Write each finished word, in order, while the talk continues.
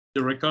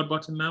the record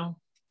button now?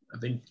 I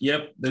think,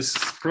 yep, this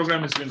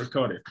program is being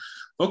recorded.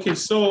 Okay,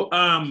 so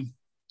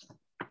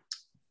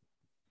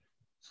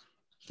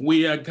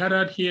we are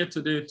gathered here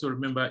today to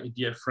remember a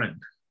dear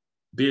friend,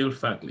 Bill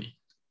Fagaly,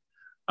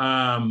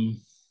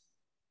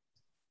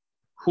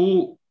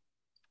 who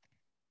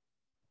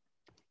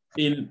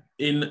in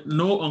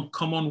no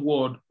uncommon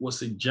word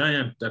was a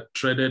giant that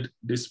treaded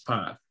this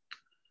path.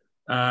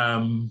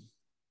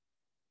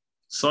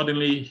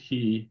 Suddenly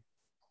he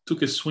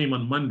took a swim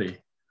on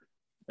Monday,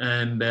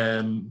 and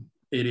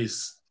it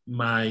is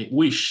my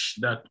wish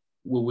that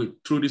we will,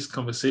 through this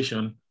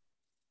conversation,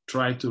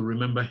 try to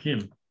remember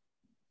him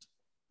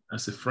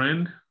as a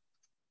friend,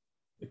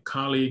 a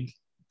colleague,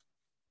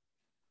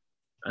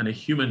 and a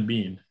human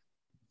being.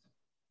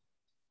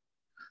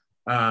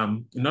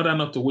 In order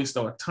not to waste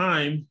our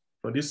time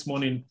for this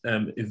morning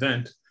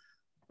event,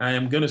 I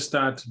am going to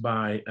start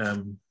by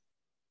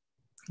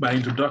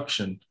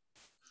introduction.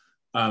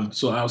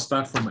 So I'll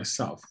start from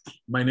myself.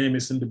 My name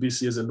is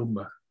Ndubuisi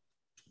Ezeluomba.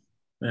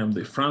 I am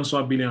the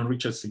Françoise and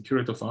Richardson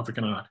Curator for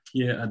African Art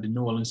here at the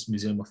New Orleans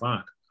Museum of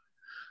Art.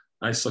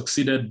 I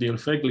succeeded Bill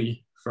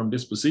Fagaly from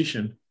this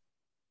position.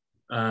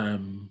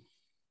 So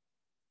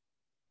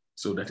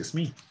that is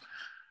me.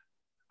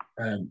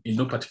 In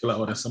no particular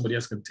order, somebody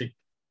else can take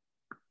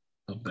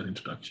up that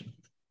introduction.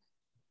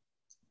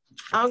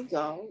 I'll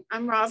go.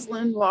 I'm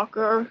Roslyn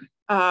Walker,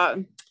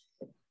 the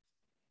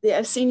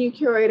Senior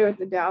Curator at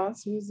the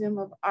Dallas Museum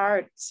of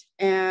Art,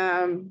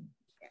 and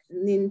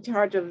in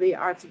charge of the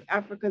Arts of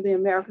Africa, the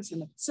Americas, and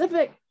the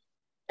Pacific,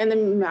 and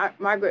then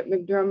Margaret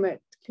McDermott,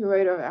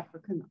 Curator of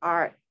African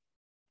Art.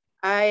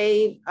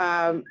 I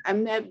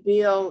met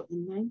Bill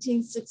in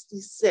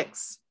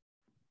 1966.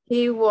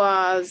 He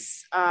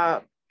was,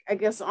 I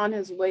guess, on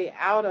his way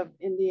out of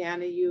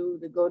Indiana U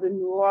to go to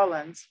New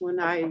Orleans when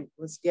I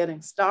was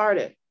getting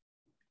started.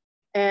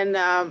 And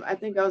I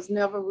think I was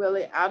never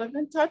really out of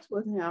in touch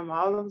with him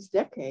all those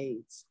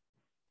decades.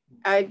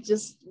 I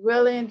just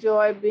really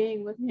enjoyed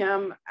being with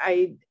him.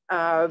 I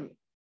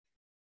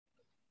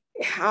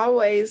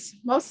always,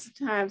 most of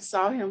the time,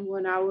 saw him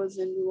when I was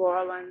in New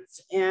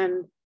Orleans.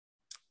 And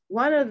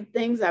one of the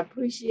things I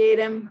appreciate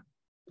him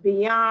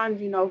beyond,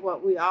 you know,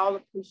 what we all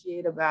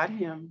appreciate about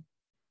him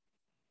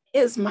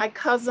is my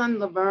cousin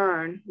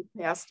Laverne, who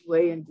passed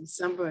away in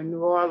December in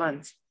New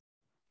Orleans,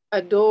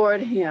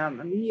 adored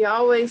him. I mean, he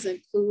always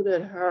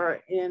included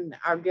her in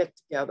our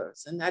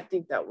get-togethers, and I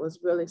think that was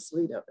really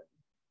sweet of him.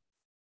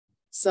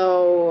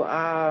 So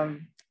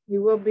he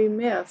will be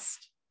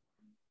missed.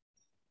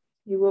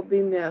 He will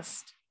be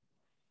missed.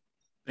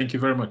 Thank you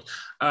very much.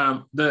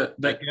 I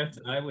guess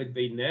I would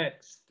be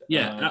next.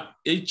 Yeah,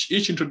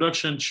 each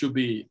introduction should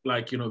be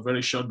like, you know,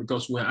 very short,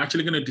 because we're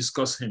actually going to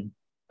discuss him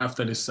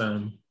after this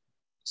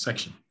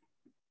section.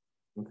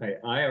 Okay,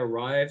 I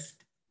arrived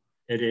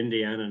at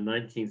Indiana in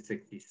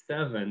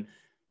 1967,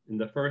 and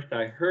the first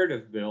I heard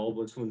of Bill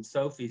was when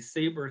Sophie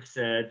Sieber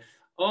said,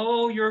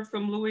 "Oh, you're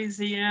from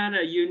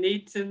Louisiana, you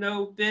need to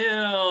know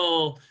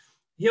Bill.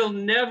 He'll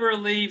never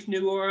leave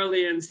New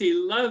Orleans, he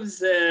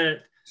loves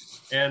it."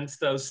 And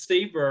so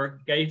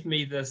Sieber gave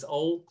me this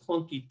old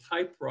clunky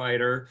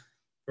typewriter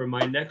for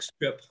my next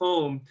trip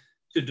home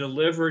to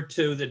deliver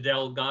to the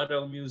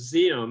Delgado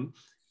Museum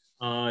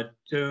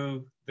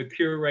to the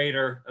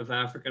curator of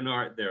African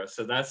art there.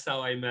 So that's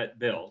how I met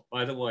Bill.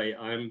 By the way,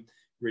 I'm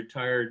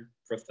retired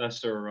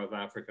professor of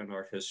African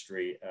art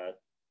history at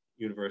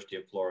University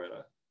of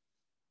Florida.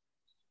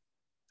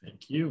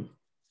 Thank you.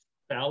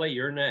 Sally,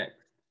 you're next.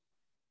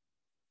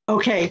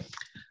 Okay.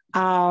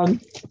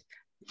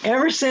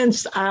 Ever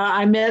since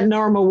I met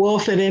Norma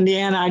Wolfe at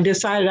Indiana, I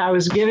decided I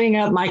was giving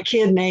up my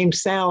kid named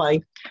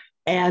Sally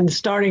and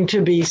starting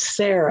to be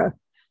Sara.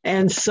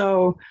 And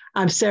so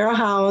I'm Sara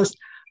Hollis.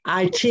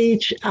 I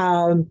teach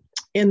in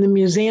the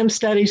Museum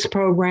Studies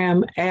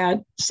program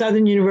at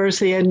Southern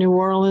University at New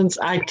Orleans.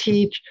 I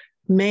teach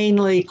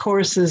mainly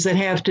courses that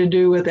have to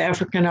do with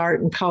African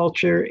art and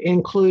culture,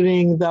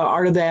 including the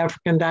art of the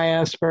African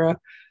diaspora.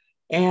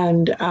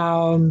 And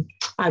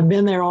I've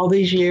been there all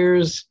these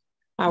years.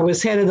 I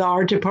was head of the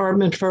art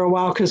department for a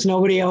while because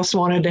nobody else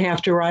wanted to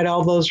have to write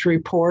all those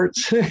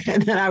reports.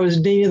 And then I was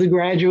dean of the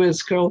graduate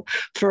school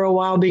for a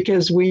while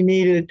because we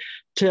needed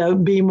to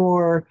be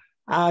more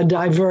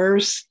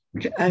diverse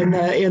in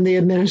the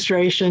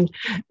administration.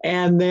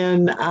 And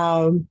then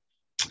I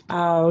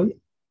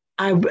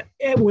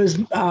was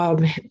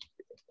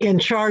in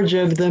charge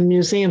of the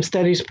museum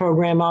studies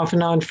program off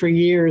and on for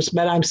years,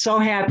 but I'm so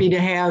happy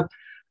to have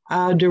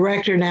a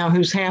director now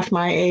who's half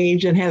my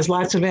age and has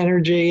lots of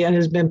energy and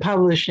has been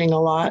publishing a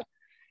lot.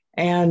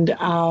 And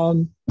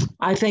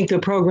I think the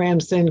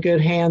program's in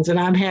good hands, and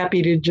I'm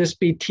happy to just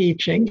be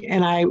teaching.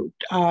 And I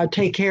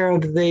take care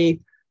of the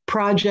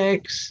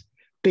projects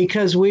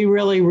because we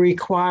really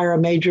require a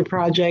major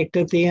project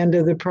at the end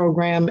of the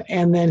program.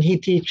 And then he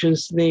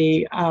teaches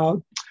the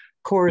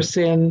course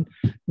in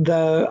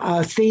the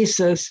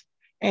thesis.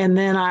 And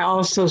then I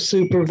also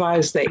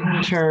supervise the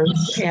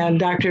interns. And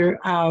Dr.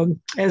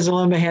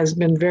 Ezeluomba has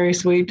been very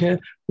sweet to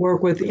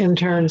work with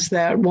interns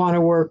that want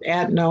to work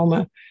at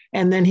NOMA.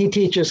 And then he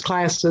teaches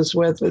classes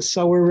with us.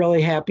 So we're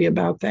really happy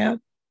about that.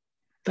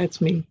 That's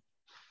me.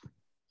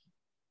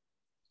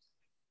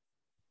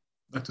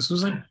 Dr.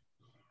 Susan?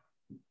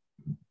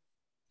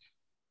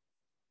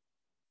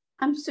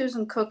 I'm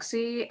Susan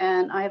Cooksey,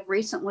 and I have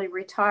recently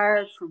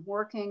retired from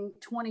working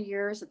 20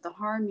 years at the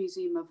Harn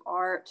Museum of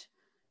Art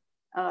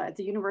at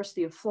the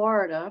University of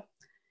Florida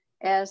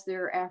as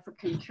their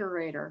African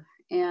curator.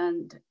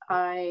 And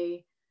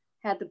I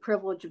had the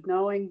privilege of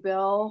knowing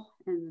Bill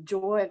and the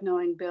joy of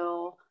knowing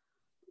Bill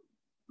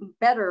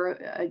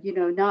better,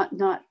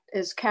 not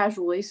as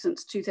casually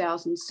since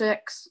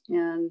 2006.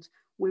 And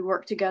we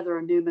worked together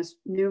on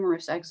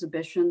numerous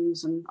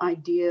exhibitions and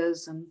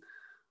ideas, and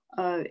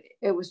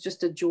it was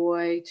just a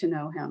joy to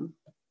know him.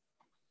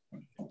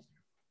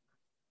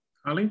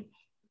 Carlee?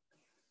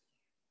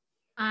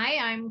 Hi,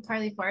 I'm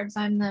Carlee Forbes.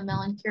 I'm the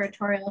Mellon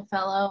Curatorial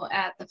Fellow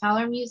at the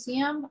Fowler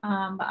Museum.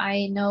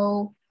 I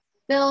know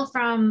Bill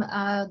from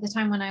the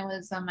time when I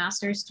was a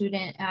master's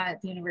student at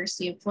the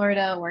University of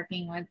Florida,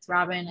 working with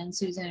Robin and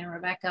Susan and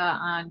Rebecca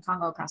on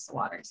Congo Across the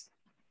Waters.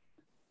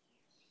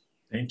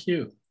 Thank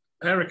you.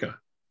 Erika,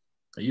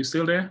 are you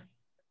still there?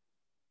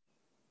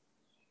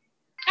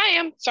 I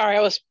am. Sorry,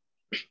 I was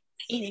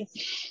eating.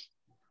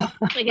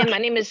 Again, my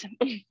name is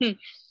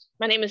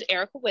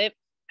Erika Witt.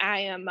 I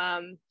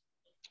am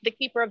the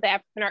keeper of the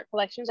African Art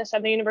Collections at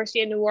Southern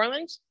University of New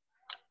Orleans,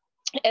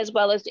 as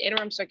well as the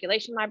interim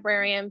circulation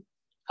librarian.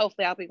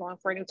 Hopefully I'll be going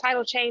for a new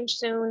title change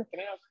soon,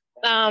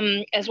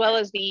 as well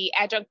as the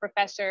adjunct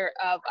professor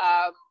of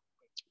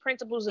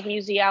principles of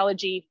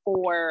museology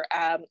for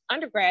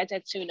undergrads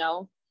at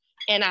SUNO.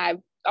 And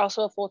I'm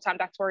also a full-time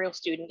doctoral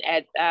student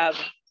at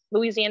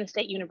Louisiana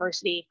State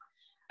University,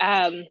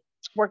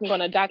 working on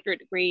a doctorate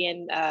degree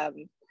in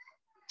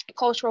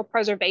cultural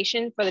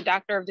preservation for the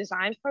Doctor of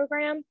Design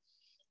program.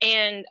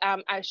 And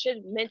I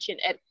should mention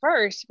at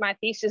first, my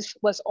thesis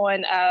was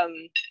on,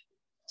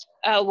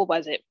 what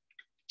was it?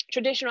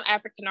 Traditional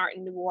African art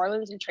in New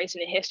Orleans and tracing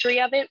the history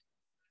of it,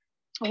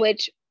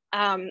 which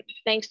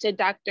thanks to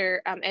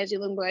Dr.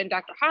 Ezeluomba and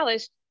Dr.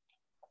 Hollis,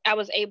 I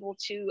was able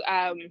to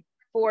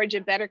forge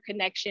a better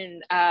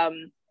connection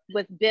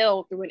with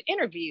Bill through an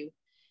interview.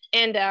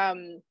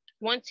 And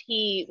once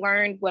he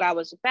learned what I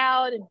was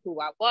about and who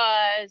I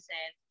was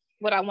and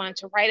what I wanted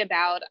to write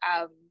about,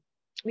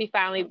 we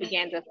finally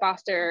began to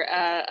foster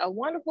a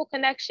wonderful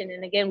connection.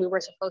 And again, we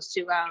were supposed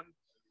to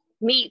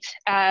meet,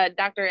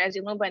 Dr.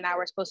 Ezeluomba and I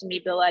were supposed to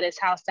meet Bill at his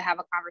house to have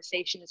a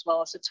conversation, as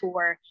well as to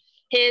tour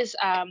his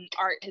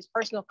art, his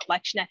personal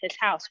collection at his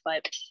house.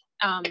 But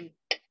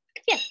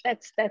yeah,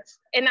 that's,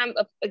 and I'm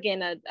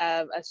again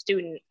a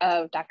student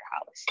of Dr.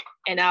 Hollis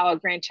and now a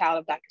grandchild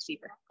of Dr.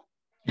 Sieber.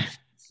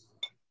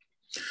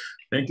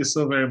 Thank you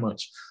so very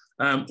much.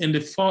 In the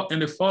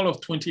fall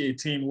of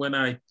 2018, when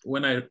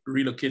I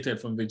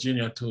relocated from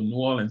Virginia to New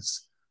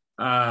Orleans,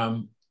 I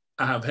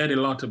have heard a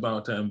lot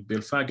about Bill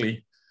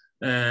Fagaly,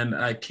 and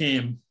I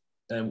came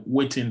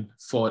waiting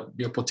for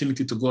the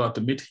opportunity to go out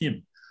to meet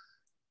him.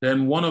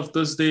 Then one of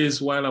those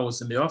days while I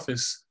was in the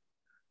office,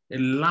 a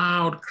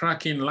loud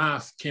cracking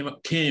laugh came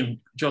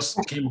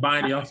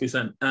by the office,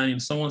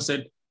 and someone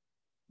said,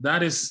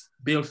 "That is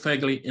Bill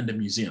Fagaly in the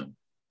museum."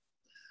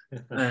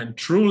 And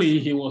truly,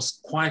 he was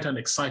quite an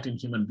exciting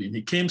human being.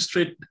 He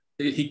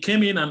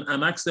came in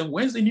and asked them,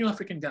 "Where's the new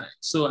African guy?"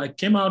 So I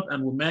came out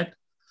and we met,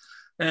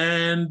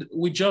 and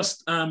we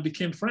just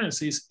became friends.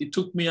 He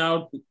took me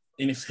out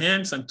in his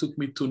hands and took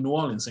me to New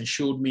Orleans and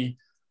showed me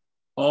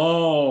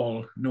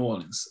all New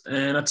Orleans.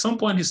 And at some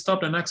point he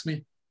stopped and asked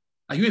me,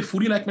 "Are you a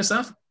foodie like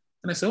myself?"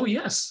 And I said, "Oh,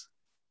 yes."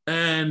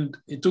 And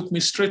he took me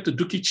straight to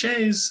Dookie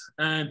Chase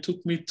and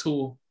took me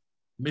to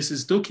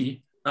Mrs.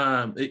 Dookie,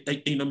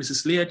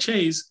 Mrs. Leah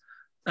Chase,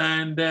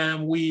 and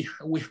we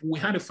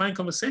had a fine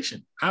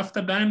conversation.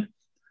 After that,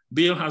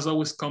 Bill has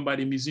always come by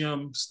the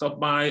museum, stop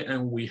by,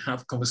 and we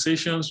have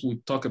conversations. We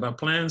talk about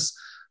plans.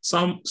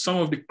 Some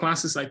of the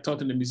classes I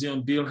taught in the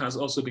museum, Bill has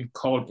also been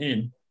called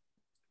in,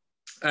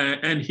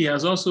 and he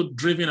has also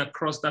driven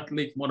across that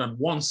lake more than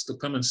once to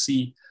come and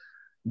see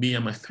me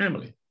and my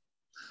family.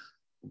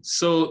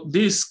 So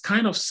this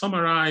kind of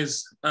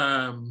summarize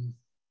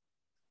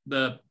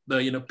the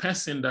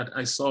person that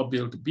I saw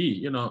Bill to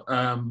be,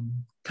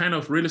 kind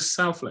of really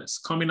selfless,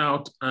 coming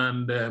out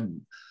and,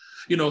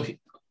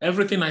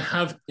 everything I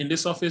have in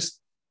this office,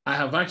 I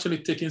have actually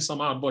taken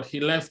some out, but he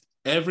left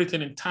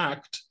everything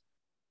intact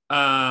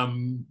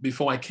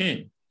before I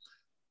came.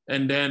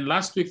 And then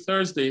last week,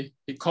 Thursday,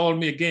 he called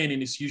me again in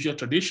his usual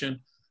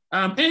tradition.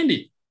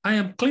 "Andy, I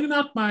am cleaning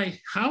out my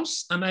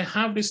house and I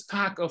have this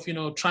stack of,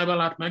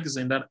 tribal art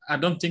magazine that I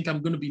don't think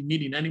I'm going to be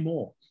needing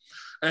anymore.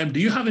 Do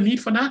you have a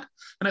need for that?"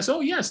 And I said,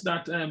 "Oh, yes,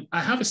 that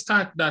I have a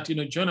stack that,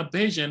 Jonah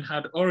Bajan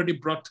had already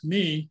brought to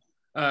me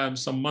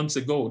some months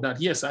ago that,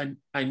 yes,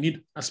 I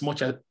need as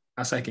much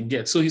as I can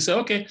get." So he said,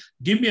 "Okay,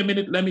 give me a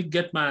minute. Let me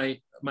get my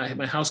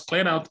house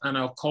cleared out and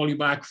I'll call you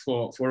back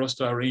for us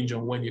to arrange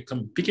on when you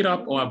come pick it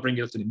up, or I'll bring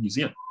it to the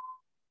museum."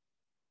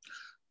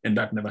 And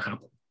that never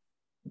happened.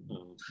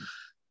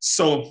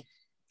 So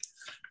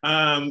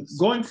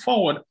going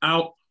forward,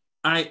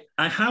 I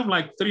have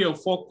like 3 or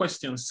 4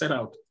 questions set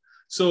out.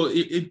 So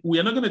we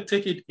are not going to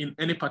take it in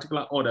any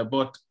particular order,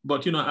 but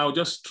I'll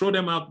just throw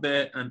them out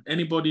there, and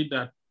anybody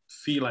that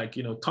feel like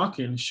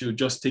talking should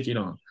just take it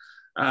on.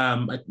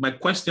 My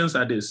questions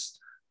are this: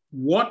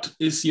 what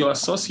is your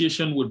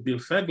association with Bill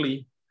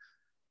Fagaly,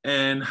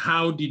 and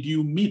how did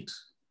you meet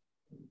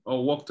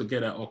or work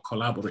together or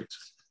collaborate?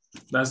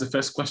 That's the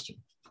first question.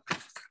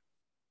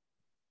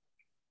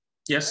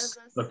 Yes,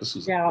 Dr.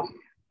 Susan.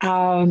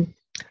 Yeah.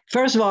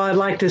 First of all, I'd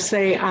like to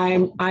say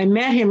I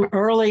met him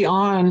early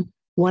on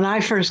when I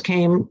first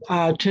came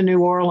to New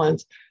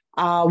Orleans.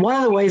 One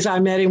of the ways I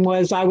met him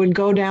was I would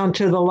go down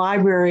to the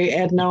library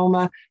at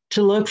NOMA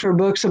to look for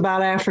books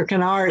about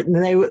African art, and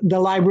the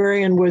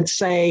librarian would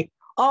say,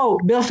 "Oh,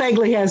 Bill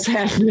Fagaly has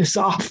that in his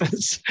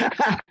office."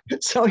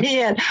 So he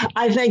had,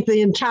 I think,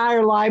 the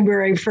entire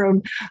library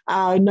from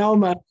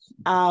NOMA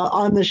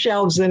on the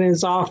shelves in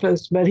his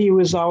office, but he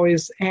was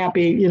always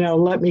happy,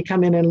 let me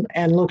come in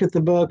and look at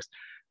the books.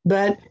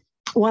 But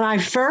when I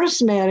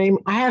first met him,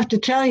 I have to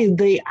tell you,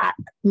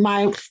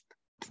 my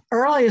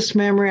earliest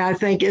memory, I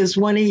think, is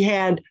when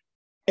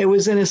it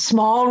was in a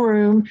small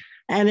room,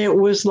 and it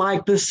was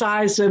like the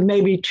size of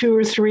maybe 2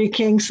 or 3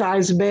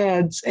 king-size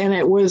beds, and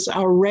it was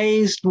a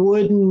raised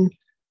wooden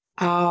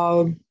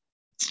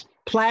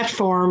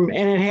platform,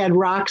 and it had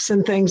rocks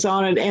and things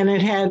on it, and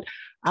it had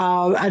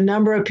a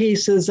number of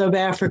pieces of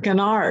African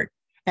art.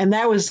 And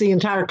that was the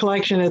entire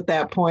collection at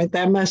that point.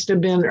 That must have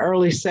been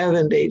early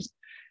 70s.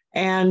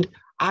 And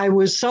I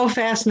was so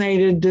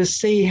fascinated to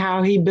see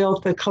how he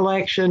built the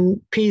collection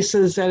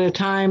pieces at a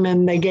time,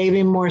 and they gave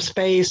him more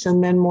space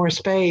and then more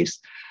space.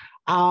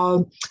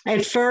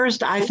 At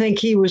first, I think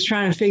he was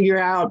trying to figure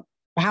out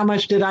how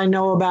much did I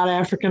know about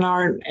African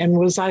art, and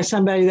was I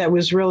somebody that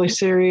was really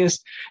serious?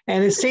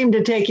 And it seemed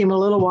to take him a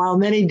little while.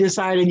 And then he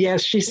decided,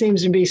 yes, she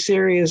seems to be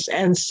serious.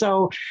 And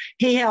so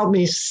he helped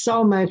me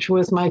so much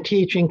with my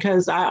teaching,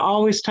 because I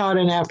always taught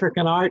an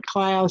African art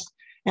class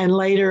and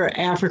later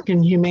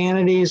African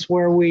humanities,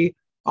 where we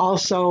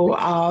also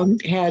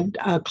had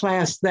a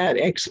class that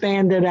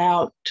expanded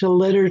out to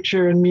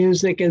literature and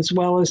music as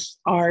well as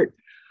art.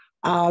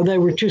 They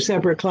were 2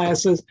 separate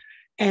classes.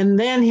 And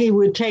then he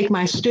would take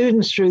my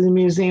students through the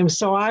museum.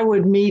 So I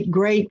would meet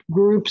great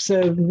groups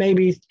of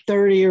maybe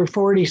 30 or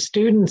 40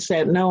 students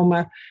at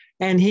NOMA,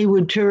 and he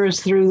would tour us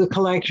through the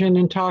collection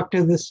and talk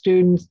to the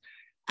students.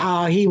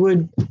 He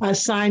would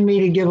assign me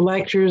to give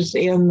lectures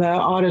in the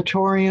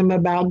auditorium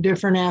about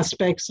different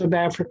aspects of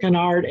African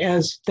art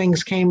as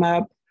things came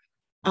up.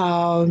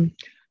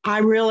 I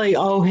really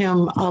owe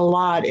him a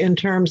lot in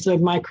terms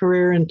of my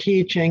career in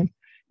teaching.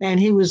 And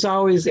he was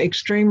always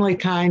extremely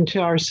kind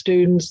to our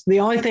students. The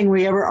only thing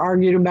we ever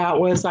argued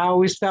about was I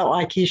always felt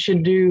like he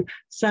should do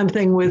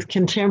something with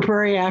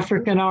contemporary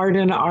African art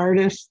and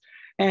artists.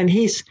 And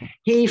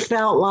he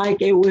felt like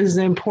it was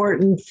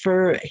important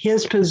for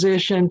his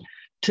position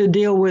to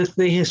deal with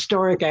the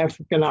historic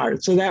African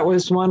art. So that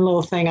was one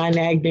little thing I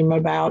nagged him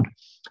about.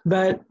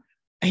 But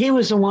he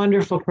was a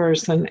wonderful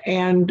person.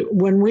 And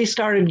when we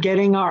started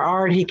getting our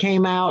art, he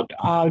came out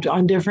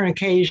on different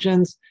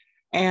occasions.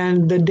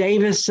 And the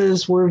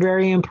Davises were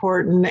very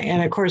important.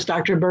 And of course,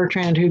 Dr.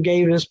 Bertrand, who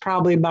gave us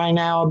probably by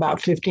now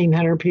about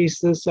 1,500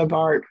 pieces of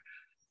art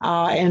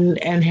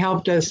and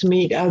helped us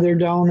meet other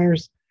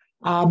donors.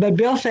 But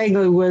Bill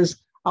Fagaly was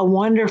a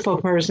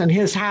wonderful person.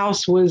 His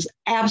house was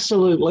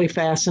absolutely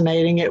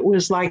fascinating. It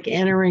was like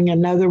entering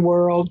another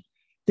world.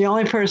 The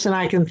only person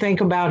I can think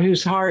about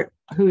whose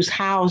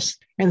house,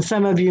 and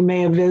some of you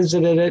may have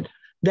visited it,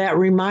 that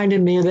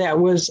reminded me of that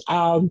was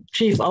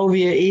Chief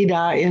Ovia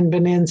Ida in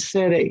Benin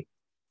City,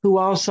 who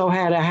also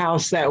had a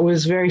house that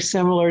was very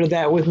similar to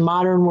that, with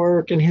modern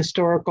work and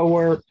historical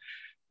work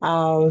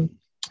and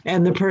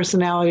the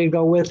personality to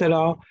go with it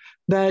all.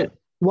 But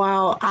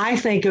while I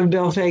think of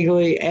Bill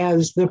Fagaly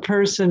as the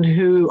person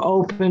who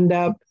opened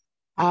up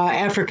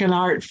African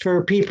art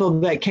for people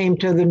that came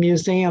to the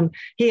museum,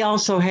 he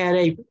also had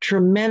a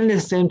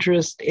tremendous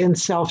interest in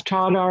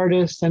self-taught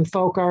artists and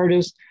folk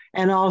artists,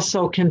 and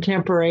also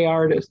contemporary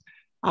artists.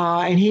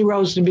 And he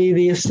rose to be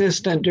the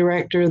assistant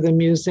director of the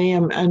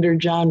museum under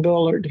John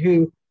Bullard,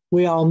 who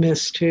we all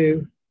miss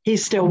too.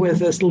 He's still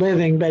with us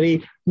living, but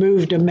he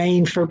moved to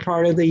Maine for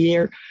part of the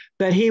year.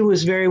 But he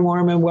was very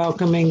warm and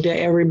welcoming to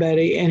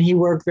everybody, and he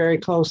worked very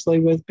closely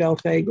with Bill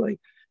Fagaly.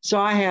 So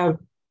I have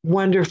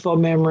wonderful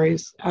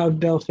memories of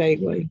Bill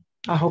Fagaly.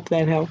 I hope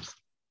that helps.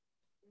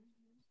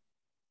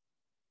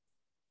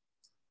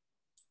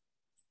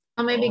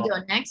 I'll maybe go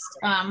next.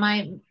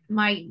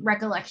 My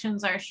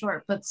recollections are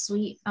short but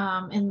sweet,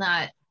 in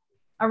that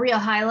a real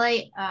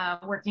highlight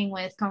working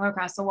with Congo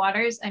Across the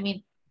Waters. I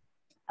mean,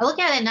 I look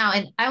at it now,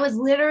 and I was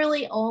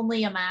literally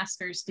only a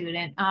master's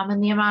student,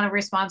 and the amount of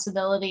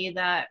responsibility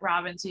that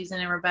Robin, Susan,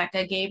 and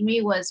Rebecca gave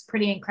me was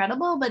pretty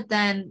incredible. But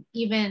then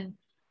even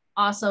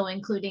also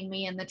including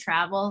me in the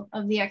travel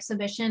of the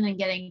exhibition and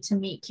getting to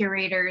meet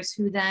curators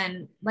who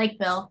then, like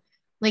Bill,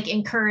 like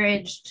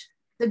encouraged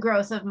the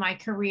growth of my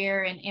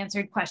career and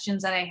answered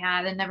questions that I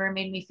had and never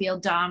made me feel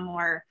dumb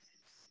or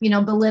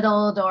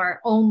belittled or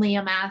only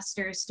a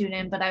master's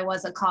student, but I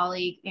was a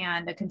colleague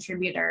and a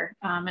contributor.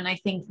 And I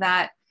think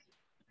that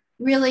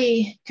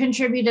really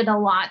contributed a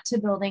lot to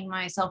building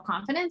my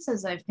self-confidence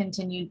as I've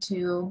continued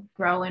to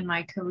grow in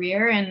my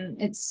career.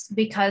 And it's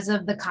because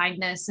of the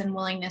kindness and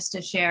willingness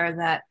to share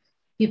that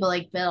people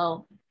like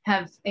Bill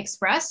have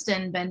expressed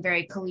and been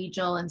very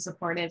collegial and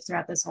supportive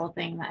throughout this whole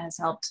thing that has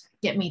helped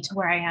get me to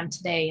where I am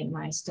today in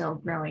my still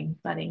growing,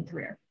 budding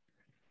career.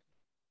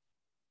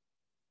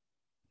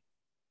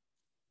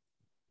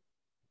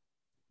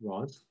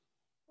 Roz?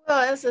 Well,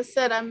 as I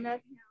said, I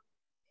met him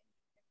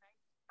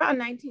around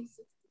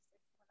 1966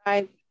 when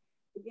I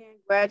began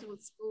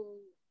graduate school.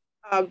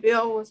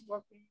 Bill was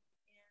working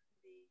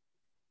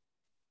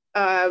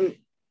in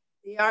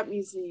the art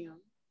museum,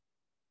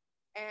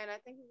 and I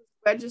think he was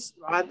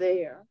registrar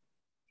there.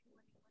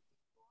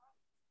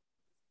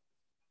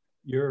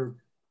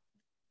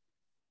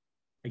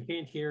 I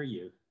can't hear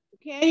you. You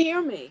can't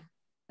hear me.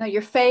 No,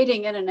 you're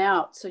fading in and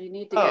out, so you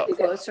need to get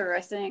closer,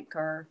 I think,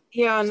 or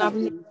yeah, and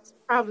I've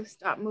probably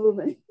stopped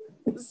moving.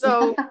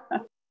 So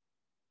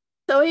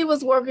he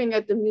was working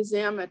at the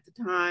museum at the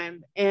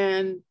time,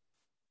 and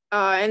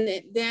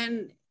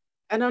then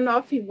I don't know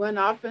if he went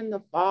off in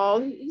the fall.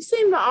 He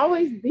seemed to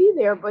always be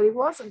there, but he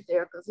wasn't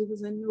there because he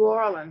was in New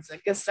Orleans. I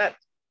guess that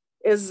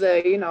is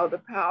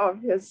the power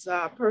of his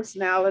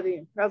personality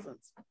and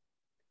presence.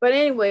 But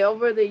anyway,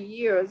 over the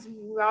years,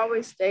 we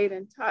always stayed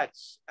in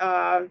touch.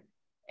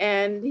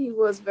 And he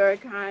was very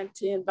kind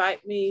to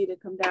invite me to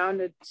come down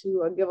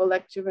to give a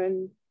lecture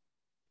in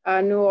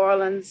New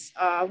Orleans.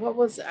 What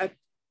was that?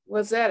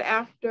 Was that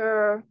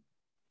after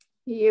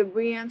he had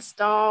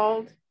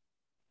reinstalled?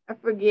 I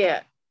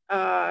forget.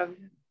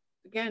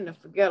 Again, to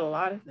forget a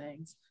lot of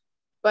things.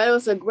 But it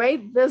was a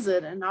great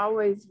visit and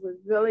always was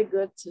really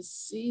good to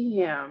see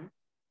him.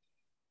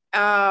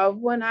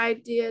 When I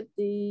did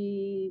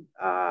the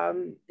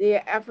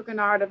African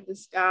Art of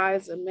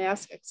Disguise, a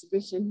mask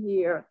exhibition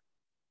here,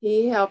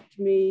 he helped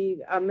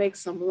me make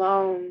some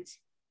loans.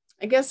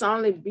 I guess the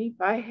only beef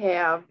I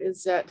have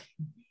is that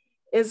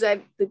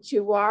the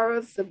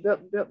chihuahuas, the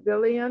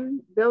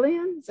billion,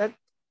 is that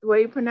the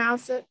way you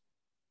pronounce it?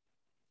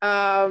 There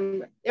are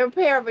a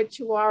pair of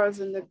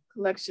chihuahuas in the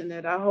collection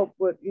that I hope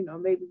would,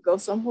 maybe go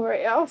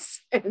somewhere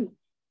else, and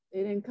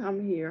they didn't come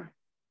here.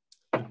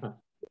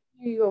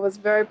 He was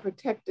very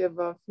protective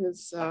of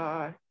his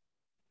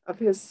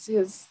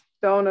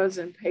donors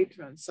and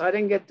patrons, so I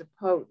didn't get to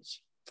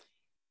poach.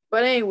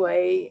 But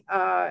anyway,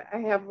 I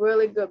have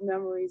really good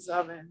memories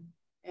of him,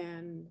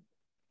 and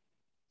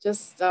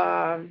just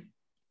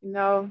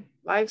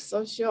life's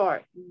so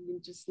short.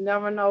 You just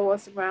never know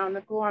what's around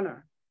the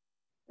corner.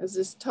 It's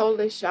just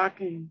totally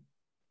shocking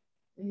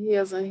that he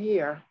isn't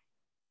here.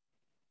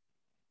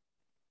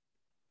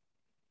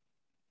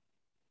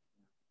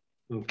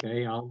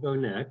 Okay, I'll go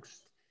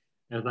next.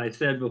 As I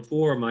said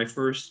before, my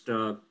first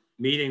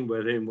meeting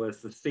with him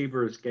was the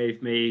Siebers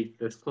gave me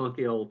this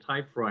clunky old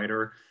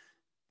typewriter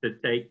to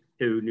take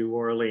to New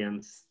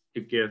Orleans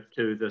to give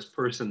to this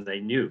person they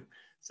knew.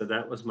 So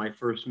that was my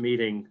first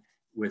meeting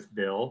with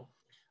Bill.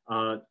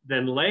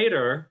 Then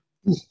later,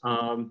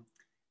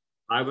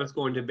 I was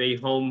going to be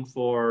home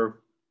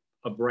for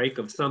a break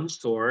of some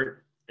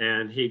sort,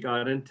 and he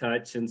got in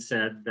touch and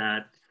said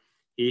that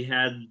he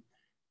had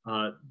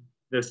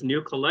this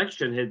new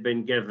collection had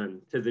been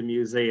given to the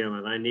museum,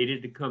 and I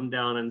needed to come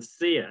down and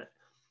see it.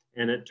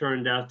 And it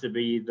turned out to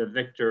be the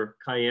Victor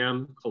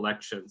Khayyam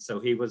collection. So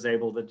he was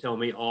able to tell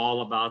me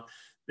all about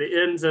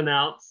the ins and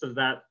outs of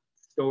that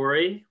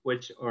story,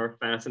 which are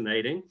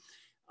fascinating.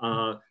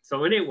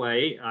 So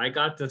anyway, I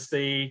got to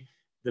see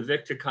the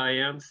Victor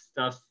Khayyam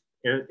stuff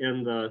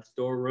in the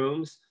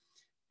storerooms.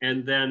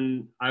 And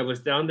then I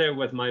was down there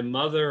with my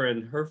mother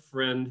and her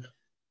friend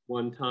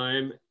one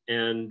time,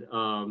 and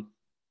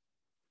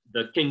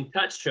the King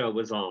Tut show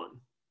was on.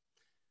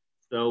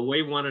 So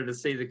we wanted to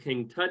see the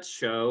King Tut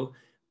show,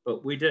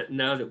 but we didn't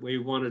know that we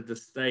wanted to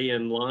stay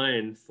in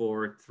line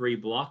for 3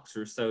 blocks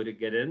or so to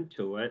get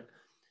into it.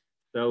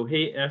 So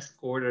he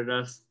escorted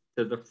us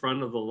to the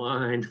front of the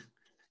line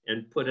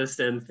and put us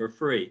in for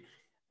free.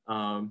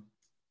 Then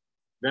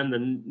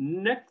the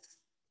next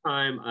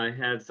time I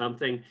had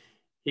something,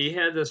 he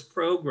had this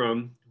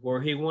program where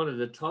he wanted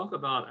to talk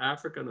about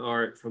African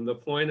art from the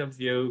point of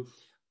view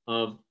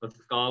of a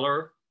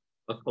scholar,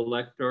 a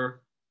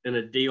collector, and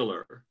a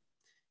dealer.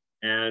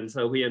 And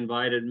so he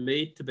invited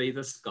me to be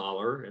the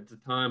scholar. At the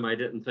time, I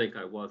didn't think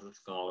I was a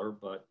scholar,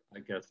 but I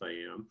guess I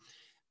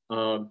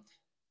am.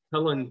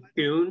 Helen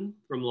Kuhn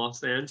from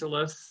Los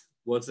Angeles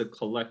was a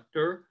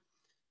collector.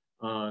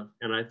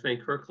 And I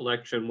think her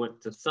collection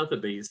went to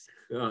Sotheby's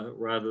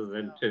rather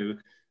than to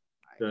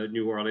the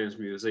New Orleans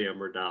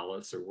Museum or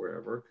Dallas or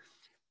wherever.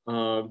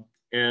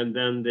 And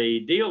then the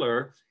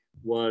dealer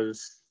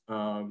was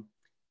Carlee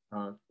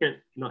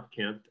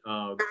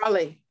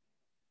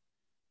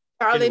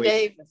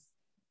Davis.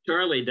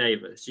 Charlie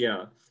Davis,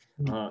 yeah.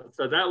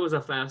 So that was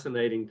a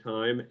fascinating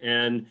time.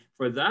 And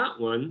for that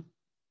one,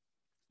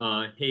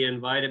 he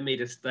invited me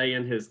to stay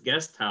in his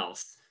guest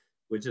house,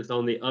 which is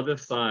on the other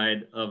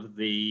side of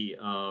the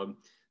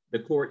the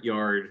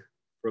courtyard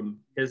from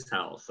his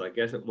house. I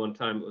guess at one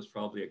time it was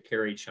probably a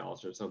carriage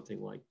house or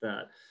something like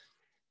that.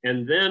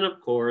 And then, of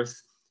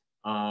course,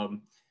 I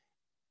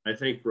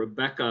think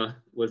Rebecca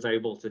was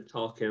able to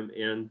talk him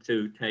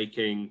into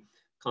taking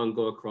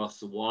Congo Across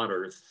the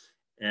Waters.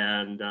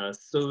 And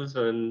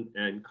Susan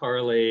and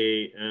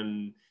Carlee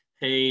and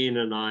Harn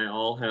and I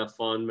all have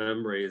fond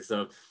memories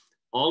of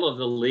all of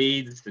the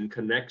leads and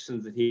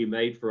connections that he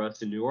made for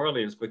us in New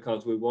Orleans,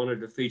 because we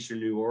wanted to feature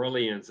New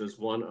Orleans as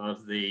one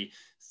of the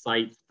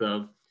sites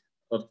of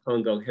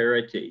Congo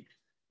heritage.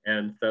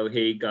 And so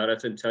he got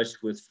us in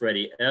touch with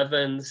Freddie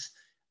Evans,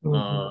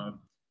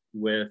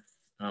 with,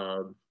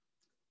 oh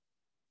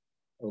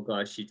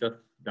gosh, she just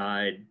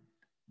died,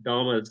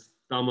 Dama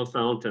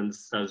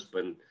Fountain's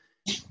husband,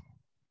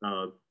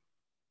 the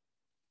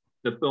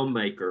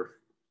filmmaker.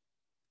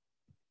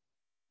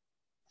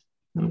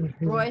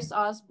 Royce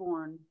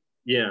Osborne.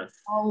 Yes.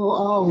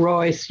 Oh,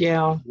 Royce,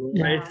 yeah.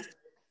 Royce.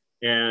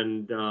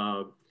 And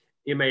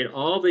he made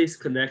all these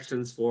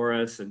connections for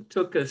us and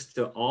took us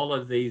to all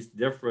of these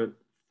different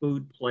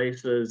food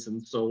places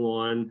and so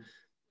on,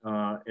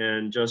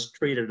 and just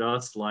treated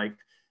us like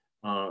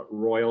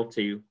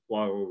royalty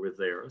while we were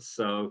there.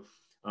 So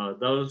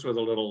those were the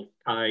little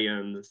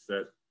tie-ins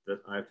that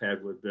I've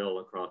had with Bill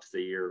across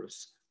the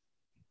years.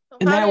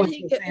 And that was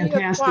a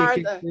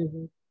fantastic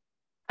experience.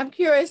 I'm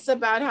curious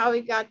about how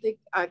he got the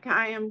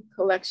Khayyam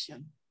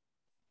collection.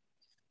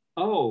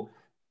 Oh,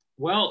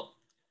 well,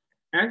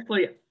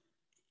 actually,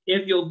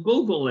 if you'll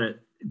Google it,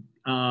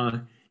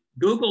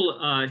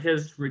 Google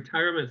his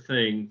retirement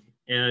thing,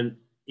 and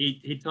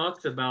he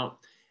talks about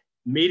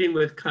meeting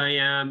with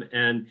Khayyam,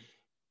 and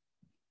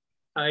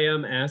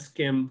Khayyam asked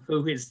him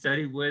who he'd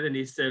studied with, and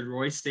he said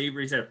Roy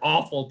Stevers. He said,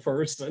 awful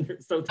person, or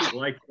something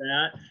like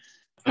that.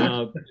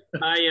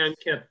 Khayyam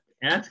kept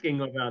asking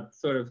about,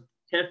 sort of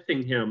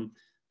testing him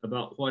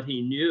about what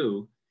he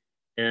knew.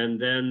 And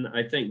then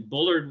I think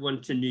Bullard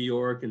went to New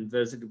York and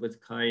visited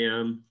with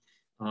Khayyam.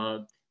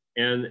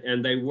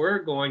 And they were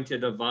going to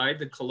divide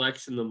the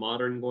collection, the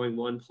modern going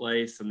one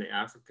place and the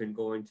African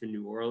going to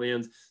New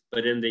Orleans.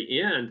 But in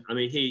the end, I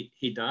mean,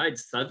 he died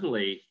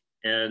suddenly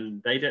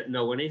and they didn't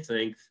know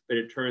anything, but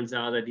it turns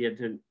out that he had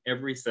done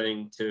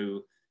everything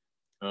to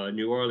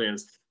New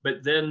Orleans.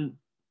 But then,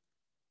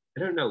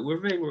 I don't know, we're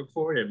being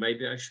recorded.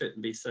 Maybe I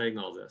shouldn't be saying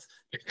all this.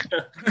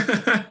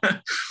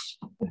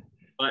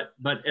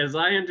 But as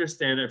I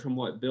understand it from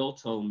what Bill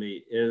told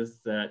me is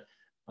that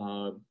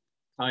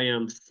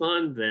Khayyam's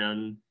son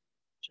then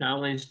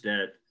challenged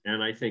it,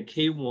 and I think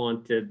he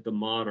wanted the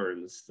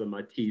moderns, the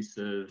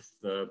Matisses,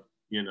 the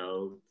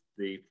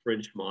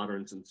French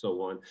moderns and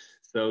so on.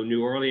 So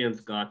New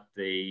Orleans got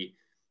the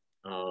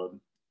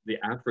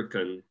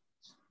African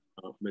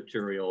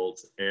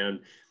materials, and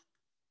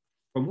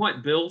from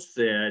what Bill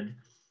said,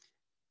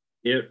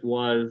 it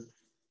was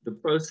the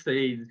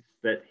proceeds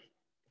that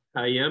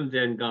Khayyam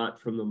then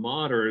got from the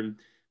modern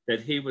that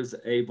he was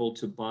able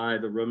to buy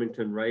the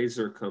Remington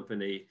Razor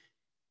Company.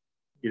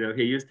 You know,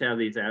 he used to have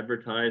these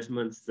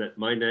advertisements that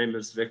my name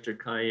is Victor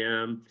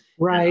Khayyam.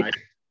 Right. I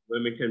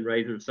Remington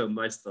Razor so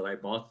much that I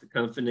bought the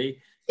company.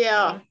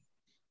 Yeah.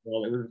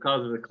 Well, it was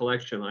because of the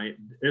collection.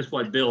 It's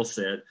what Bill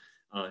said,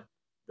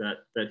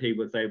 that he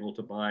was able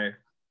to buy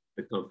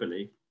the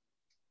company.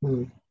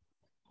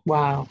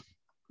 Wow.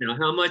 Now,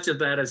 how much of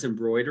that is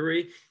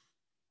embroidery?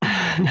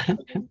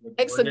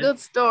 It's a good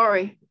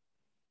story.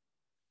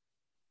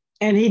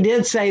 And he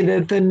did say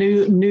that the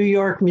New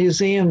York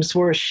museums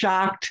were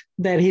shocked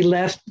that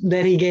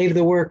he gave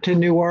the work to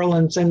New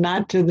Orleans and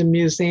not to the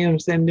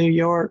museums in New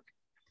York.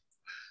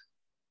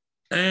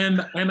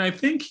 And I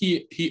think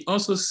he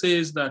also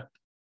says that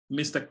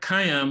Mr.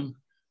 Khayyam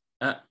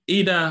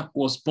either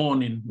was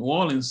born in New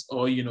Orleans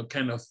or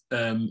kind of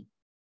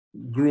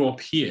grew up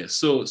here.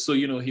 So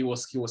he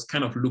was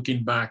kind of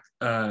looking back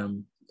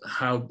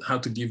how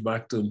to give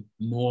back to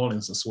New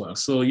Orleans as well.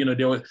 So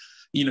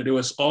there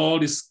was all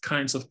these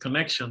kinds of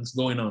connections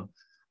going on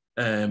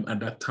at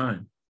that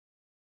time.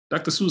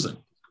 Dr. Susan.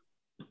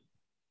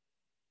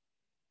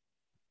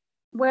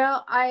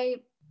 Well, I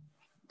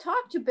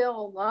talked to Bill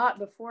a lot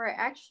before I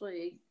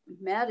actually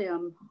met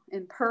him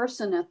in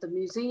person at the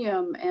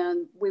museum,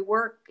 and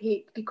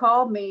he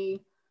called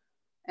me,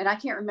 and I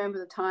can't remember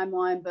the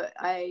timeline, but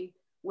I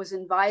was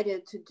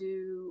invited to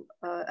do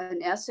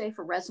an essay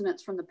for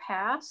Resonance from the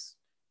Past,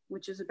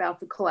 which is about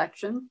the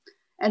collection.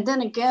 And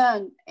then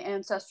again,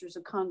 Ancestors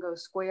of Congo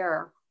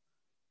Square.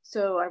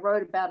 So I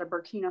wrote about a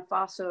Burkina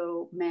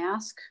Faso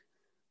mask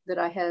that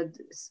I had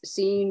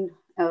seen,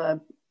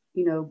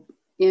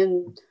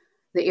 in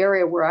the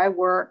area where I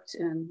worked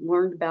and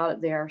learned about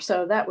it there.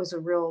 So that was a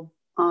real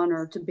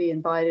honor to be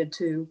invited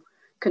to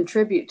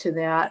contribute to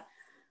that.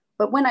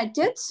 But when I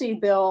did see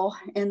Bill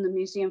in the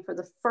museum for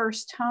the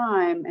first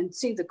time and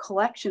see the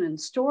collection and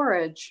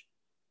storage,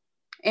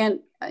 and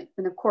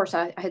of course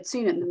I had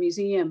seen it in the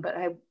museum, but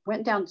I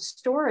went down to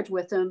storage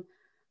with him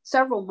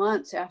several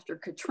months after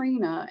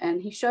Katrina,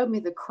 and he showed me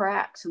the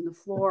cracks in the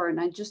floor, and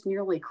I just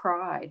nearly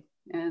cried.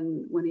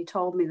 And when he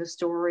told me the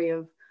story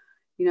of,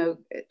 you know,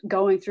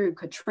 going through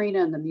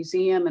Katrina and the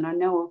museum. And I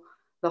know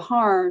the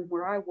Harn,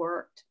 where I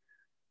worked,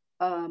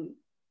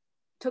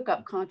 took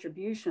up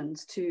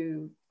contributions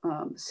to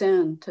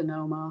send to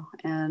NOMA.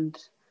 And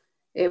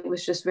it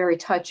was just very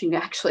touching to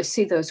actually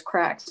see those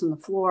cracks in the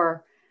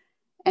floor.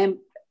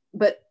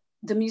 But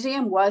the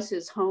museum was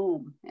his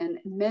home in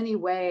many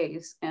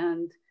ways.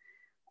 And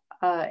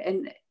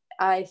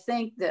I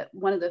think that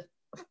one of the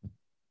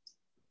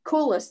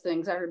coolest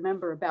things I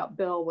remember about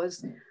Bill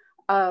was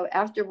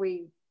after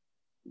we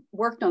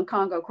worked on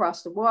Congo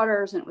Across the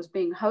Waters and it was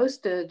being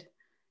hosted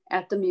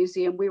at the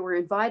museum, we were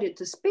invited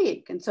to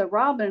speak. And so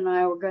Robin and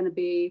I were going to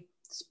be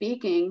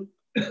speaking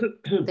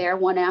there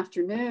one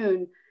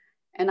afternoon.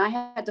 And I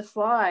had to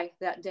fly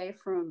that day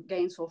from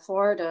Gainesville,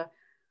 Florida.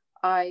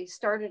 I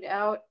started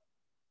out,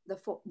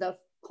 the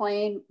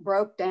plane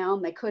broke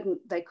down. They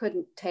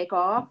couldn't take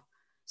off.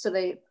 So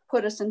they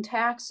put us in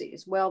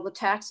taxis. Well, the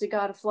taxi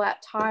got a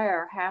flat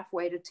tire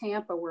halfway to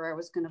Tampa, where I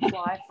was going to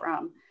fly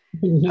from.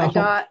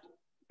 No.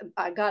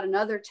 I got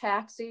another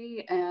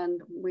taxi,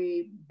 and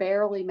we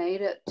barely made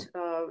it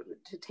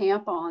to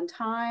Tampa on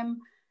time.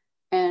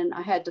 And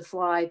I had to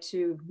fly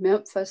to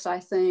Memphis, I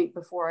think,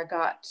 before I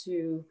got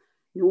to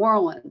New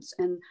Orleans.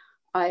 And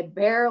I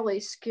barely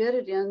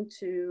skidded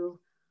into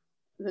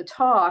the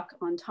talk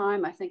on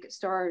time. I think it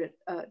started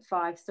at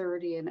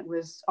 5:30, and it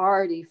was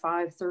already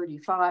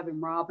 5:35,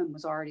 and Robin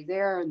was already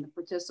there, and the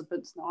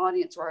participants in the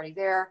audience were already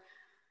there.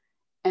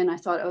 And I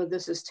thought, oh,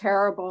 this is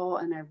terrible.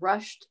 And I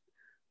rushed,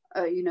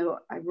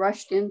 I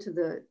rushed into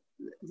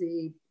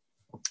the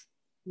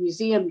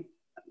museum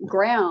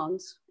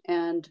grounds,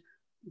 and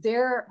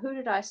there, who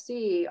did I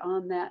see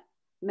on that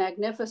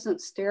magnificent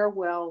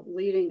stairwell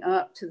leading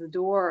up to the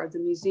door of the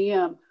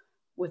museum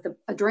with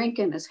a drink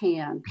in his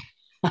hand?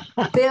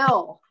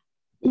 Bill.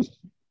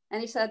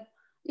 And he said,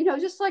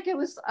 just like it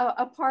was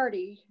a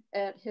party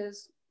at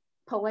his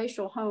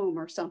palatial home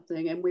or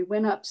something. And we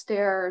went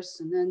upstairs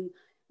and then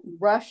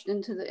rushed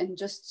into and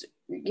just,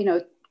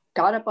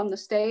 got up on the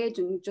stage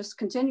and just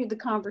continued the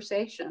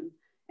conversation.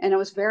 And I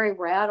was very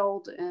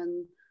rattled,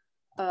 and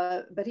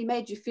but he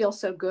made you feel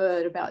so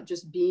good about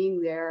just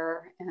being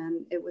there.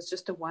 And it was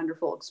just a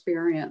wonderful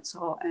experience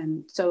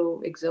and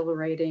so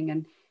exhilarating.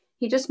 And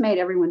he just made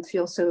everyone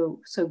feel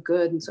so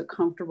good and so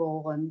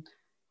comfortable, and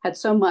had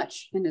so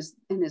much in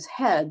his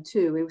head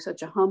too. He was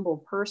such a humble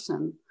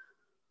person.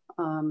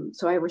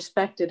 So I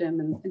respected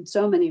him in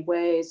so many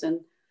ways.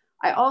 And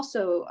I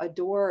also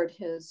adored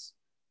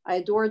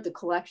the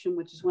collection,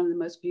 which is one of the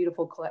most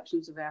beautiful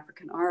collections of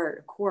African art,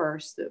 of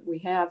course, that we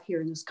have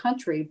here in this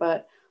country.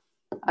 But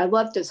I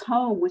loved his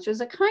home, which is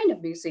a kind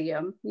of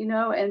museum,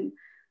 and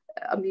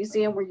a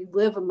museum where you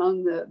live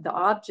among the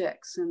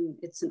objects, and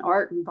it's an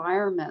art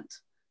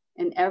environment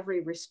in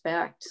every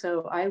respect.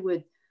 So I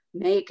would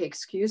make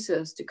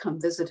excuses to come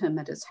visit him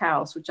at his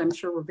house, which I'm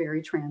sure were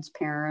very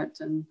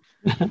transparent. And,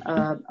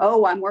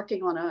 I'm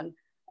working on an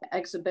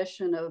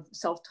exhibition of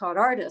self-taught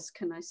artists.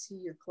 Can I see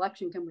your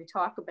collection? Can we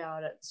talk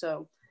about it?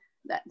 So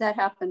that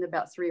happened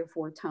about 3 or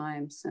 4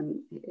 times.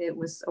 And it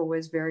was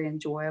always very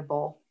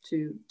enjoyable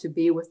to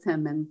be with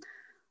him and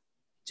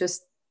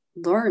just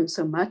learn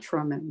so much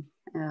from him.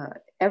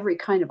 Every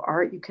kind of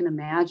art you can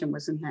imagine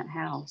was in that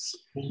house.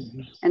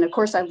 Mm-hmm. And of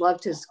course, I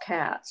loved his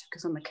cats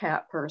because I'm a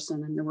cat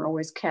person, and there were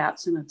always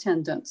cats in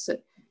attendance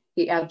that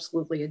he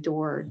absolutely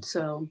adored.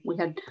 So we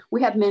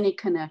had many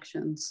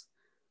connections.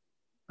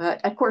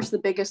 But of course, the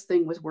biggest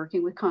thing was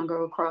working with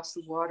Congo Across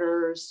the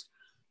Waters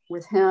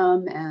with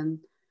him, and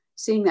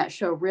seeing that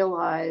show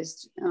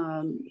realized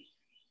and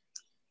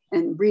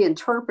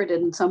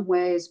reinterpreted in some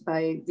ways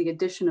by the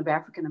addition of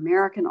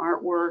African-American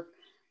artwork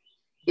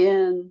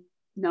in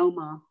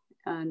NOMA.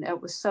 And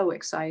it was so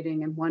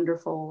exciting and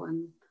wonderful,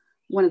 and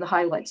one of the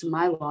highlights of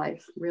my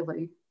life,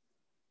 really.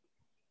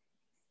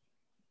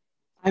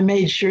 I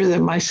made sure that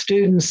my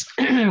students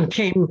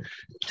came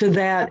to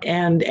that,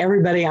 and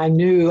everybody I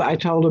knew, I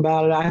told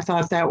about it. I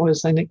thought that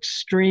was an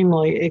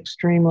extremely,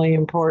 extremely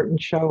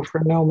important show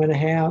for NOMA to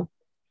have.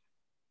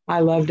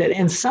 I loved it.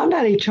 And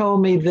somebody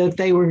told me that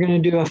they were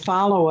going to do a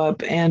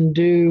follow-up and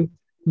do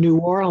New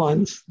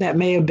Orleans. That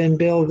may have been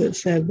Bill that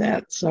said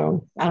that.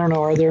 So I don't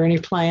know. Are there any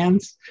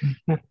plans?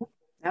 That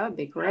would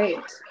be great.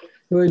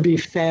 It would be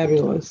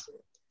fabulous.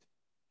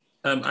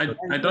 I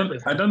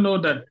don't know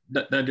that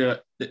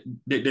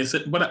they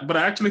said, but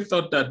I actually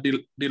thought that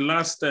the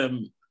last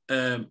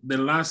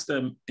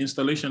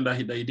installation that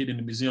he did in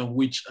the museum,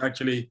 which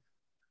actually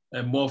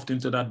morphed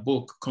into that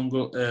book,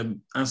 Congo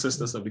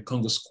Ancestors of the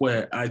Congo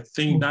Square. I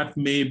think that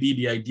may be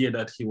the idea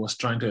that he was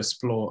trying to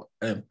explore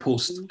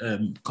post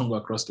Congo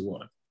Across the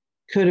Water.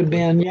 Could have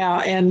been, yeah.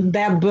 And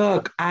that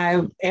book,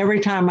 every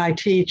time I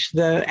teach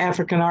the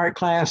African art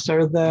class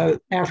or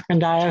the African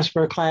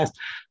diaspora class,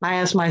 I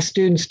ask my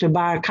students to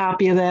buy a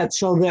copy of that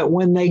so that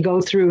when they go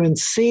through and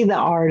see the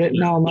art at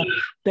NOMA,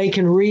 they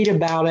can read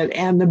about it.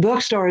 And the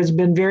bookstore has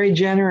been very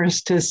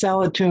generous to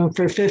sell it to them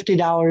for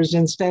 $50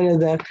 instead of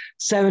the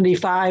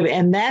 $75.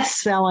 And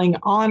that's selling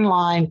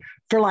online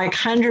for like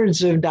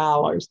hundreds of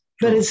dollars,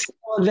 but it's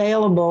still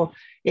available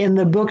in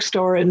the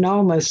bookstore at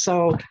NOMA.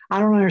 So I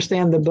don't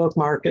understand the book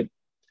market,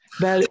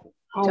 but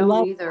I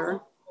love either.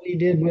 what he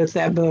did with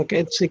that book.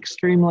 It's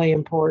extremely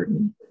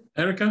important.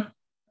 Erika?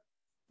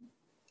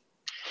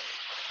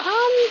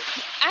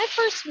 I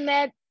first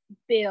met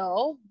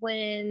Bill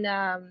when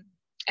I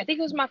think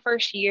it was my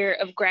first year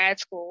of grad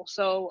school,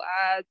 so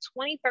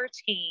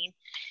 2013.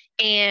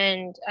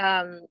 And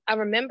I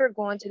remember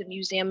going to the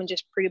museum and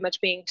just pretty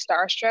much being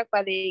starstruck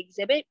by the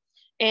exhibit.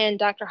 And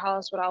Dr.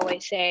 Hollis would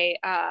always say,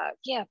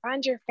 yeah,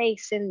 find your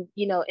face in,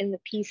 you know, in the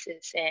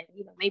pieces, and,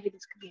 you know, maybe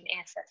this could be an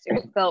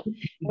ancestor. It felt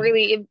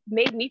really, it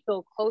made me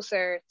feel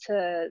closer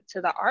to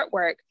the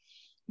artwork.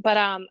 But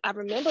I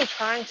remember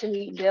trying to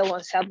meet Bill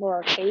on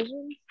several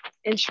occasions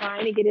and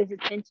trying to get his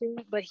attention,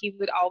 but he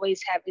would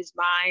always have his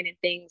mind and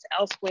things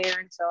elsewhere.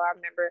 And so I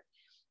remember,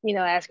 you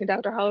know, asking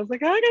Dr. Hollis,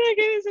 like, how can I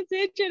get his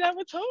attention? I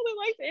would totally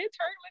like to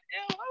intern with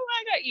him. Oh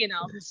my God, you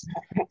know, it's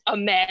a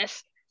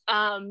mess.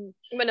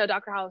 But no,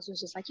 Dr. Hollis was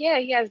just like, yeah,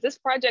 he has this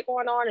project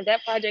going on and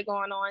that project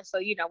going on. So,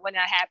 you know, when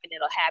that happens,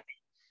 it'll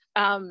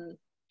happen.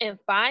 And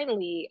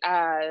finally,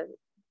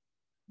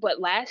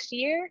 last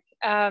year,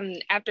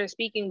 after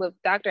speaking with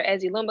Dr.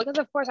 Ezeluomba, because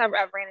of course I've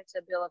ran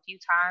into Bill a few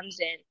times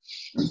and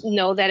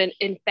know that an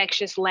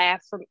infectious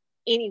laugh from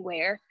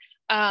anywhere.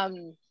 I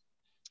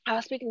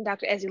was speaking to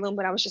Dr. Ezeluomba,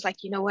 but I was just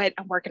like, you know what?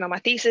 I'm working on my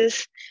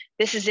thesis.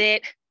 This is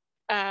it.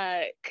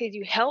 Could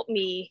you help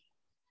me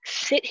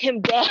sit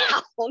him down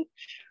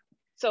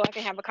so I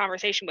can have a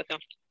conversation with him?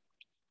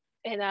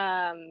 And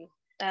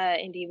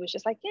Indy was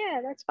just like,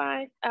 yeah, that's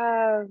fine.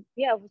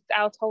 Yeah,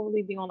 I'll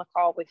totally be on the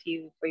call with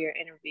you for your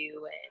interview.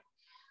 And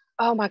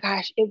oh my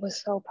gosh, it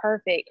was so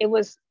perfect. It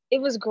was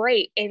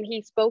great. And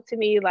he spoke to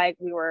me like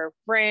we were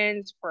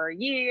friends for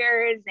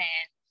years.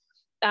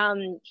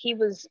 And he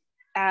was,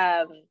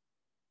 I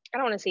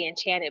don't want to say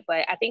enchanted,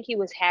 but I think he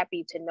was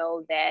happy to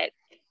know that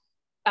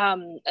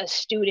a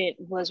student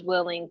was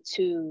willing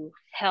to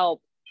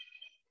help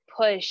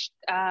push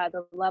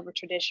the love of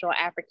traditional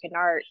African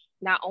art,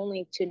 not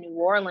only to New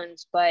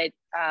Orleans, but,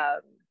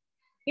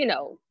 you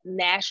know,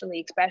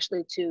 nationally,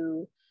 especially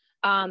to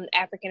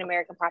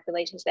African-American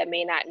populations that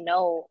may not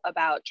know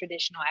about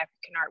traditional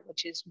African art,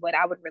 which is what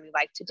I would really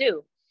like to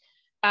do.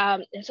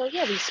 And so,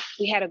 yeah,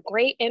 we had a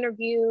great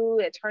interview.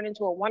 It turned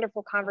into a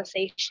wonderful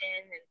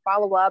conversation and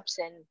follow-ups.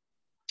 And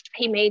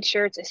he made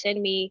sure to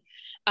send me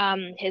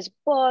his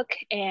book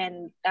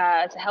and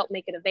to help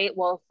make it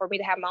available, for me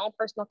to have my own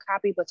personal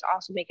copy, but to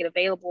also make it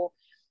available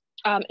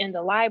in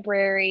the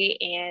library.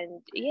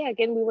 And yeah,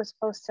 again, we were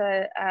supposed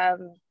to,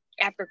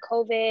 after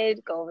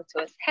COVID, go over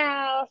to his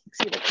house,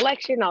 see the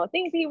collection, all the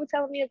things he was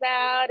telling me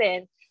about,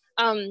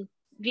 and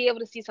be able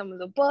to see some of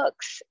the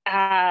books.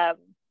 And,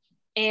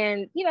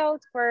 you know,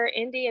 for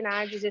Indy and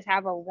I to just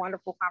have a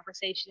wonderful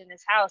conversation in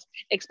his house,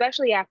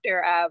 especially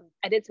after I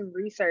did some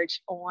research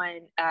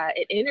on an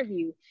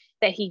interview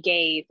that he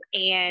gave,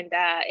 and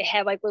it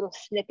had like little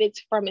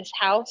snippets from his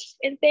house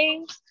and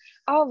things.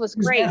 Oh, it was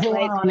great. Is that the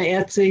one on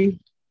Etsy?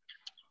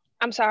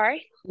 I'm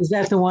sorry? Is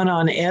that the one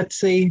on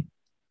Etsy?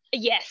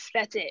 Yes,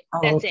 that's it. Oh,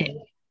 that's okay.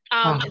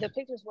 it. The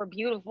pictures were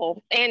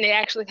beautiful, and they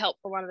actually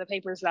helped for one of the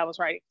papers that I was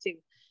writing too.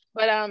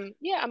 But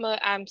yeah,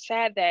 I'm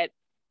sad that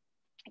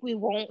we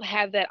won't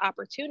have that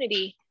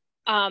opportunity.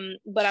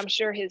 But I'm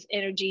sure his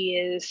energy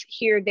is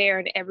here, there,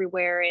 and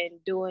everywhere,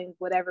 and doing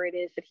whatever it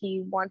is that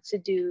he wants to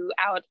do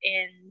out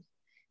in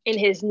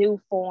his new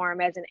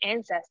form as an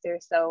ancestor.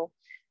 So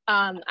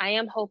I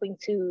am hoping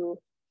to,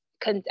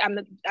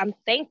 I'm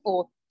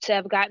thankful to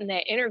have gotten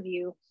that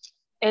interview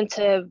and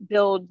to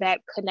build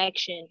that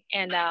connection.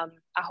 And I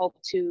hope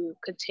to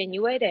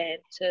continue it and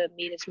to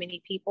meet as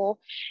many people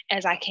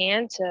as I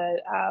can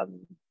to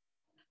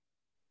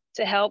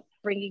help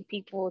bringing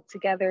people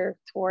together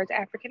towards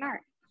African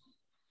art.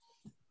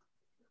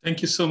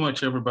 Thank you so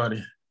much,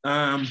 everybody.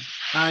 I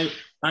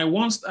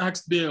once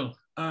asked Bill,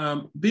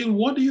 Bill,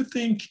 what do you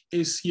think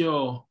is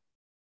your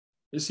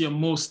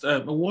most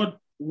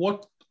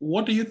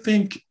what do you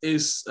think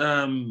is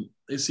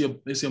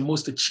your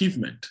most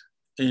achievement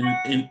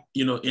in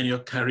your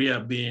career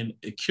being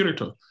a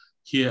curator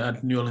here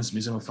at New Orleans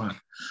Museum of Art?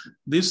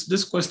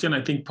 This question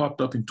I think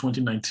popped up in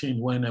 2019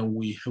 when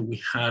we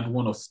had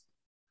one of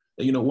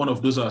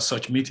those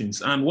such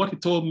meetings, and what he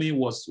told me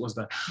was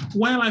that,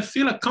 well, I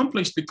feel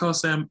accomplished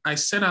because I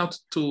set out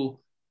to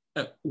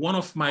one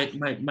of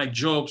my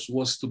jobs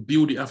was to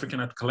build the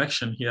African art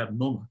collection here at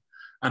NOMA,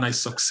 and I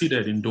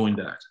succeeded in doing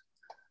that.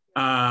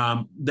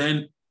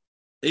 Then,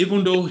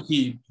 even though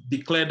he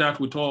declared that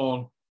with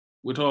all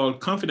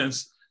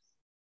confidence,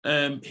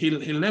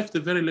 he left a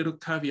very little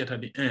caveat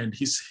at the end.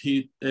 He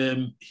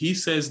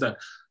says that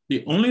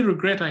the only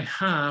regret I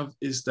have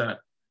is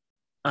that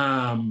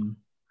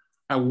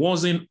I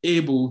wasn't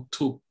able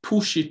to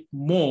push it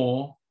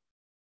more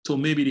to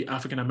maybe the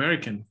African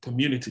American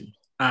community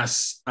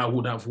as I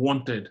would have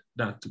wanted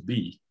that to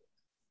be.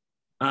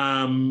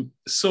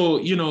 So,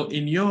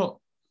 in your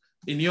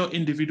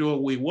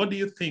individual way, what do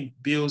you think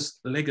Bill's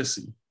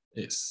legacy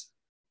is?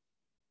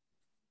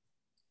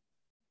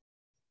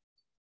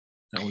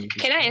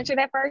 Can I answer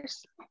that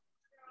first?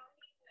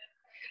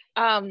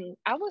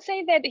 I would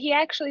say that he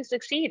actually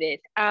succeeded,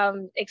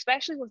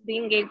 especially with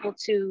being able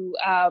to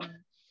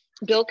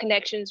build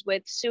connections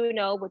with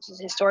SUNO, which is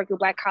Historically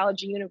Black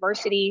College and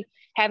University,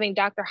 having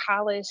Dr.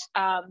 Hollis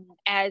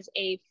as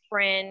a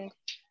friend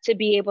to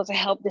be able to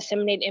help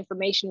disseminate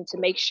information to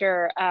make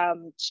sure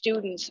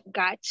students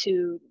got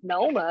to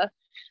NOMA.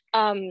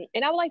 And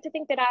I would like to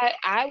think that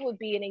I would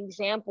be an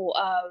example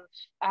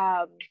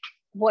of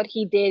what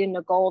he did and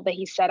the goal that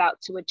he set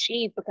out to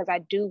achieve, because I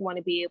do want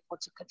to be able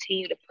to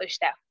continue to push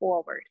that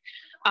forward.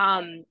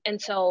 And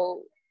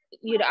so,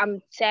 you know,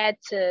 I'm sad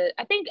to,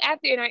 I think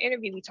after in our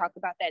interview, we talked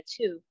about that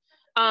too.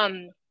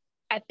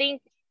 I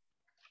think,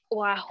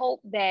 well, I hope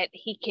that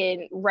he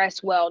can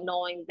rest well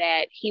knowing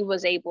that he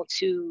was able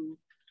to,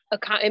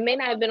 it may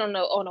not have been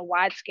on a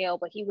wide scale,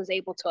 but he was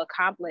able to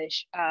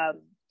accomplish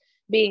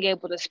being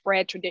able to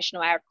spread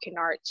traditional African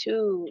art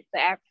to the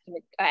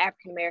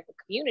African-American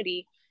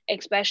community,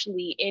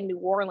 especially in New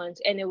Orleans,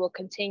 and it will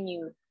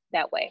continue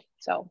that way.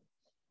 So,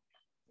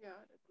 yeah,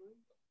 I agree.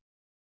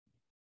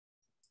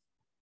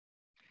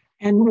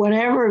 And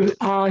whenever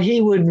he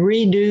would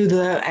redo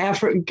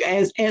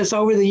the as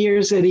over the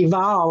years it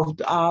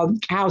evolved,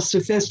 how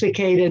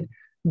sophisticated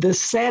the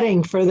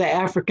setting for the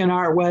African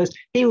art was,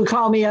 he would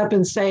call me up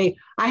and say,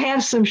 I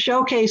have some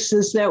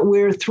showcases that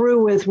we're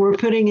through with. We're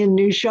putting in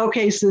new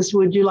showcases.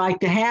 Would you like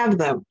to have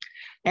them?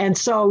 And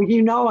so,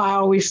 you know, I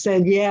always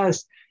said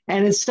yes.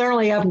 And it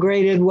certainly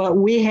upgraded what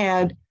we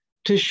had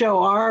to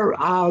show our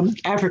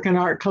African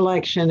art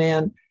collection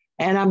in.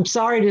 And I'm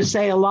sorry to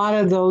say a lot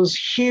of those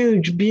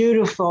huge,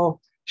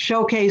 beautiful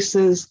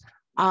showcases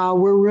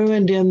were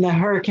ruined in the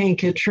Hurricane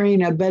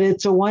Katrina, but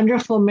it's a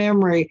wonderful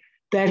memory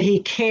that he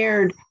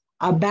cared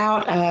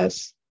about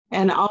us.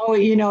 And all,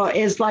 you know,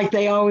 it's like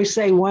they always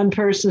say, one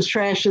person's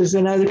trash is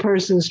another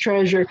person's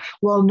treasure.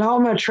 Well,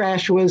 NOMA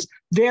trash was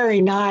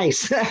very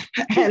nice.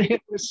 And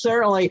it was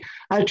certainly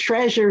a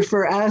treasure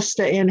for us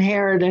to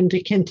inherit and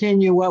to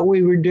continue what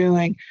we were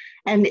doing.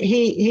 And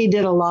he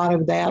did a lot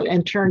of that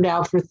and turned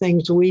out for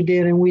things we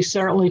did. And we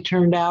certainly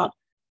turned out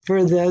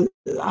for the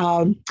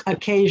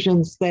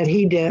occasions that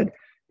he did.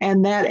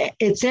 And that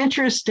it's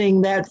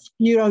interesting that,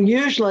 you know,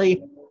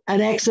 usually an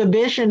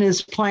exhibition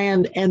is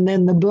planned and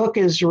then the book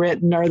is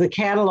written or the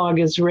catalog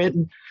is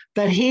written,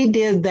 but he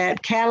did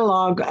that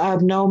catalog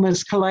of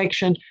NOMA's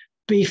collection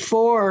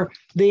before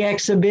the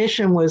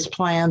exhibition was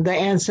planned, The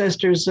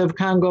Ancestors of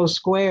Congo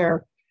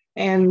Square.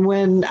 And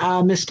when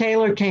Ms.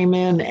 Taylor came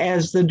in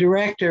as the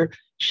director,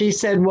 she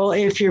said, well,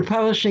 if you're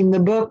publishing the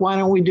book, why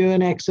don't we do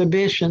an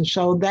exhibition?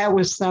 So that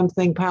was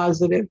something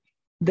positive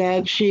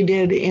that she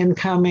did in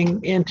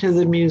coming into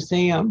the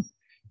museum.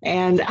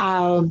 And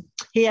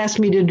he asked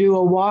me to do a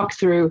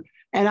walkthrough,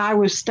 and I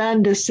was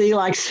stunned to see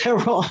like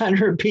several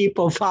hundred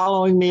people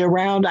following me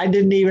around. I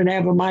didn't even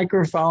have a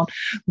microphone,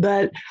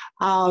 but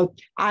I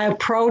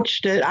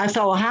approached it. I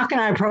thought, well, how can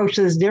I approach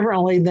this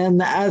differently than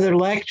the other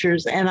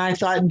lectures? And I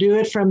thought, do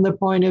it from the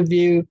point of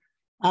view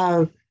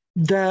of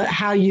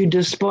how you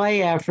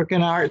display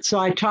African art. So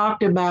I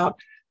talked about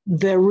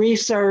the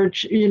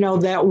research, you know,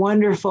 that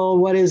wonderful,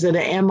 what is it,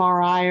 an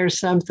MRI or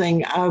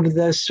something of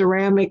the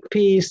ceramic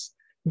piece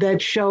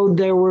that showed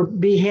there were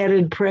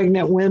beheaded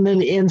pregnant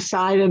women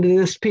inside of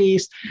this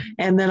piece.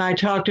 And then I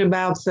talked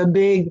about the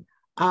big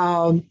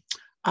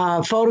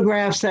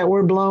photographs that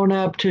were blown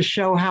up to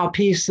show how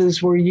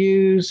pieces were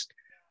used.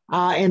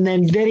 And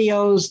then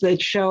videos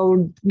that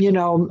showed, you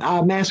know,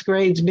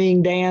 masquerades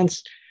being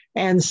danced.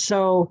 And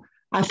so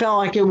I felt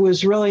like it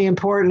was really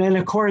important. And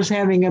of course,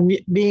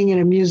 being in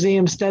a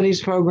museum studies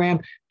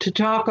program, to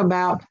talk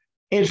about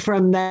it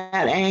from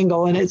that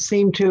angle. And it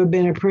seemed to have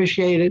been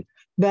appreciated.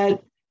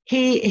 But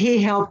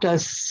he helped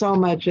us so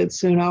much at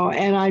SUNO.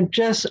 And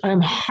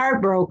I'm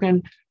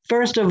heartbroken,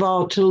 first of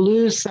all, to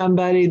lose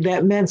somebody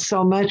that meant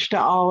so much to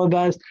all of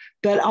us,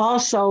 but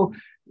also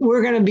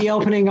we're going to be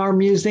opening our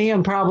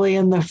museum probably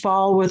in the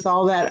fall with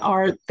all that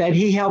art that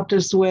he helped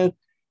us with,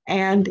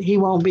 and he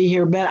won't be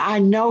here, but I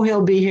know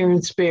he'll be here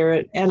in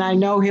spirit. And I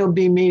know he'll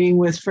be meeting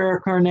with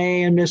Frere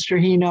Cornet and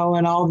Mr. Hino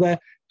and all the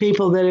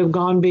people that have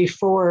gone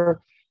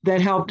before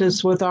that helped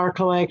us with our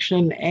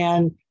collection,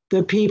 and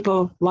the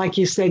people, like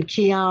you said,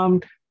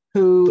 Kiam,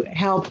 who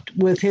helped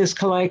with his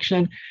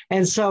collection.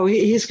 And so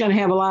he's going to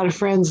have a lot of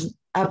friends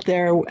up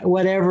there,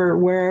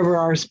 wherever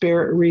our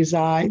spirit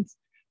resides.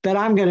 But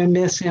I'm going to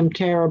miss him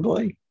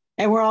terribly.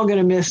 And we're all going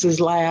to miss his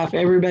laugh.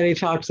 Everybody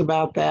talks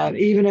about that.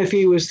 Even if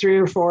he was 3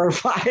 or 4 or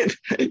 5,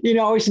 you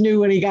always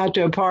knew when he got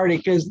to a party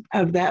because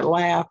of that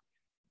laugh.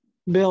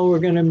 Bill, we're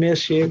going to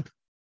miss you.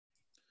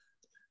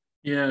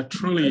 Yeah,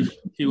 truly,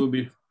 he will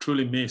be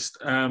truly missed.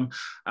 I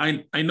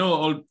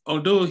know,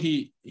 although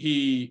he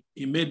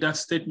made that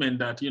statement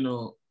that, you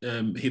know,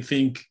 he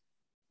think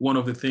one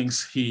of the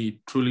things he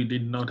truly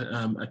did not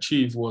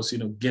achieve was, you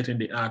know, getting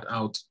the art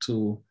out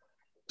to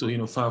you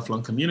know,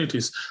 far-flung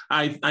communities.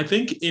 I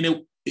think in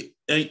a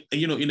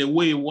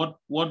way, what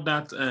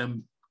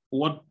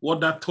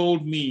that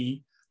told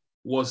me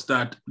was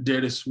that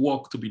there is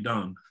work to be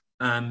done.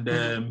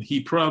 And he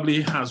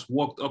probably has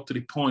walked up to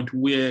the point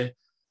where,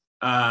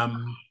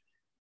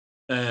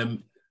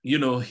 you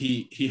know,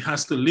 he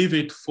has to leave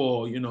it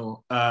for, you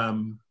know,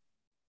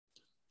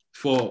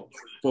 for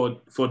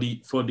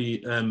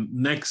the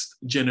next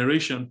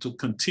generation to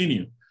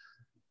continue.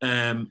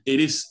 It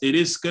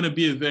is going to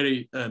be a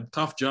very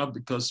tough job,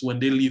 because when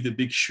they leave the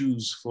big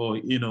shoes for,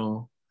 you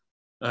know,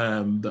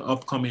 the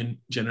upcoming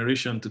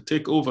generation to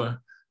take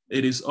over,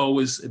 it is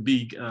always a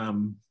big,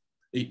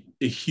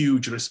 a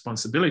huge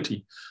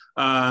responsibility.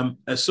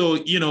 So,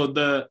 you know,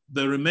 the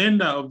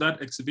remainder of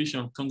that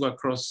exhibition, Congo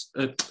Across,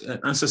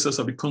 Ancestors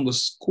of the Congo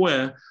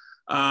Square,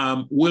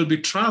 will be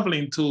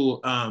traveling to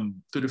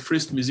the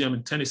Frisk Museum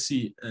in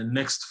Tennessee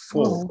next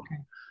fall.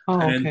 Oh,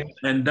 okay. Oh, okay.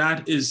 And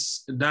that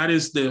is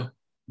the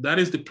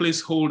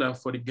placeholder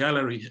for the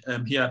gallery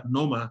here at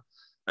NOMA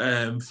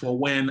for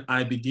when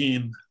I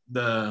begin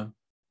the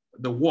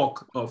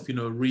work of, you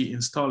know,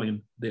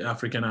 reinstalling the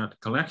African art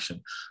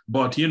collection.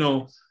 But, you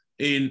know,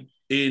 in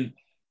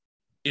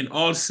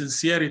all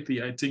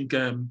sincerity, I think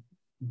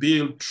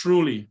Bill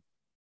truly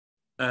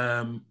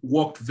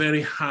worked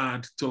very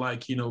hard to,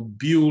 like, you know,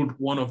 build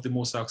one of the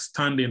most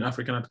outstanding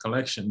African art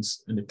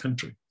collections in the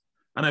country,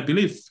 and I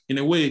believe in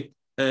a way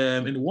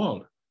in the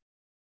world.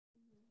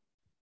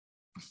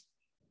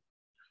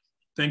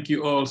 Thank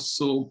you all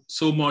so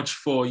much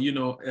for, you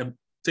know,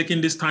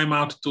 taking this time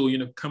out to, you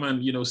know, come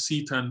and, you know,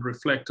 sit and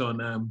reflect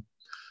on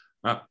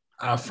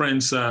our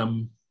friends'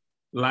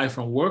 life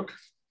and work.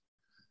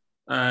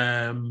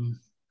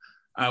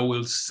 I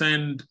will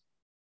send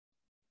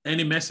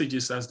any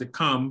messages as they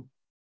come,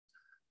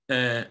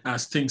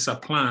 as things are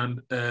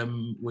planned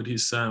with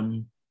his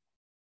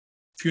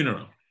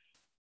funeral.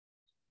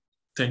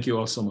 Thank you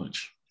all so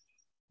much.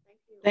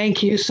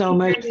 Thank you so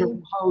much for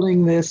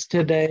holding this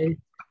today.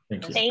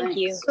 Thank you. Thank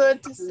you.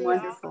 Good to see you.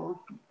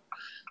 Wonderful.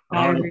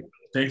 All right.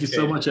 Thank you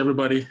so much,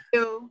 everybody. Thank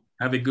you.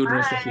 Have a good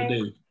rest of your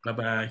day.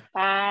 Bye-bye.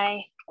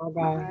 Bye.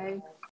 Bye-bye. Bye.